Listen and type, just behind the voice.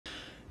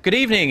Good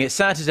evening, it's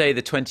Saturday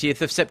the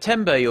 20th of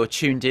September. You're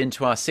tuned in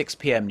to our 6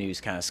 p.m.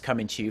 newscast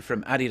coming to you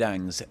from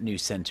Arirang's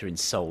news centre in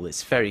Seoul.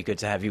 It's very good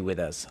to have you with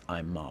us.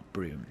 I'm Mark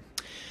Broom.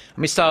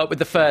 And we start with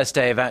the first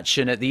day of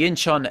action at the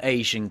Incheon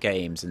Asian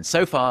Games, and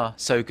so far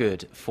so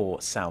good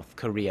for South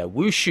Korea.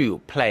 Wushu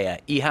player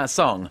Lee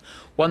Ha-sung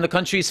won the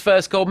country's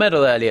first gold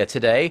medal earlier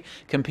today,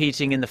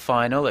 competing in the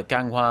final at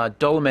Ganghwa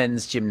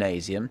Dolmens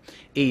Gymnasium.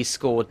 Lee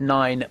scored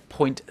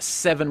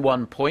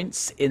 9.71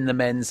 points in the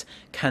men's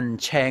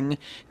changquan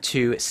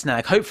to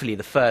snag hopefully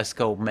the first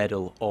gold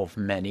medal of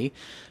many.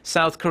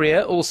 South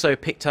Korea also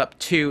picked up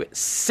 2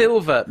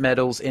 silver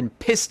medals in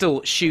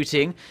pistol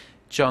shooting.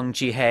 Jung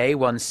Jee-hae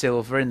won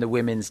silver in the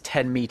women's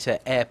 10-metre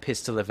air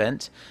pistol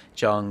event.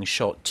 Jung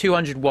shot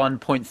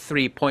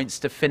 201.3 points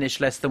to finish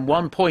less than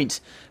 1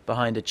 point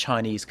behind a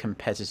Chinese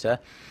competitor.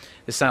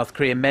 The South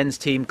Korean men's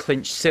team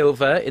clinched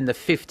silver in the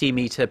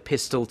 50-metre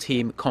pistol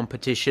team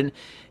competition.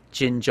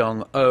 Jin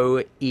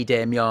Jong-oh,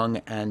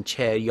 Dae-myung and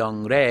Choi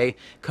Young-rae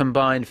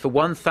combined for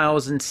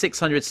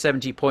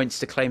 1,670 points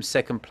to claim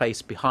second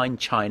place behind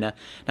China.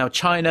 Now,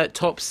 China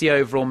tops the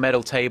overall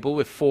medal table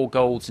with 4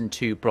 golds and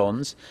 2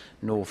 bronze.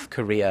 North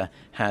Korea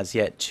has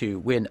yet to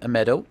win a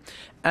medal.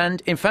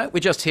 And in fact,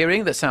 we're just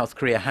hearing that South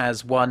Korea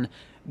has won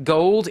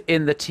gold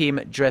in the team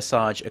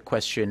dressage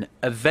equestrian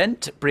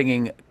event,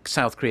 bringing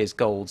South Korea's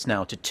golds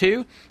now to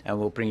 2. And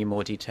we'll bring you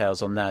more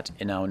details on that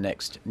in our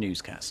next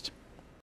newscast.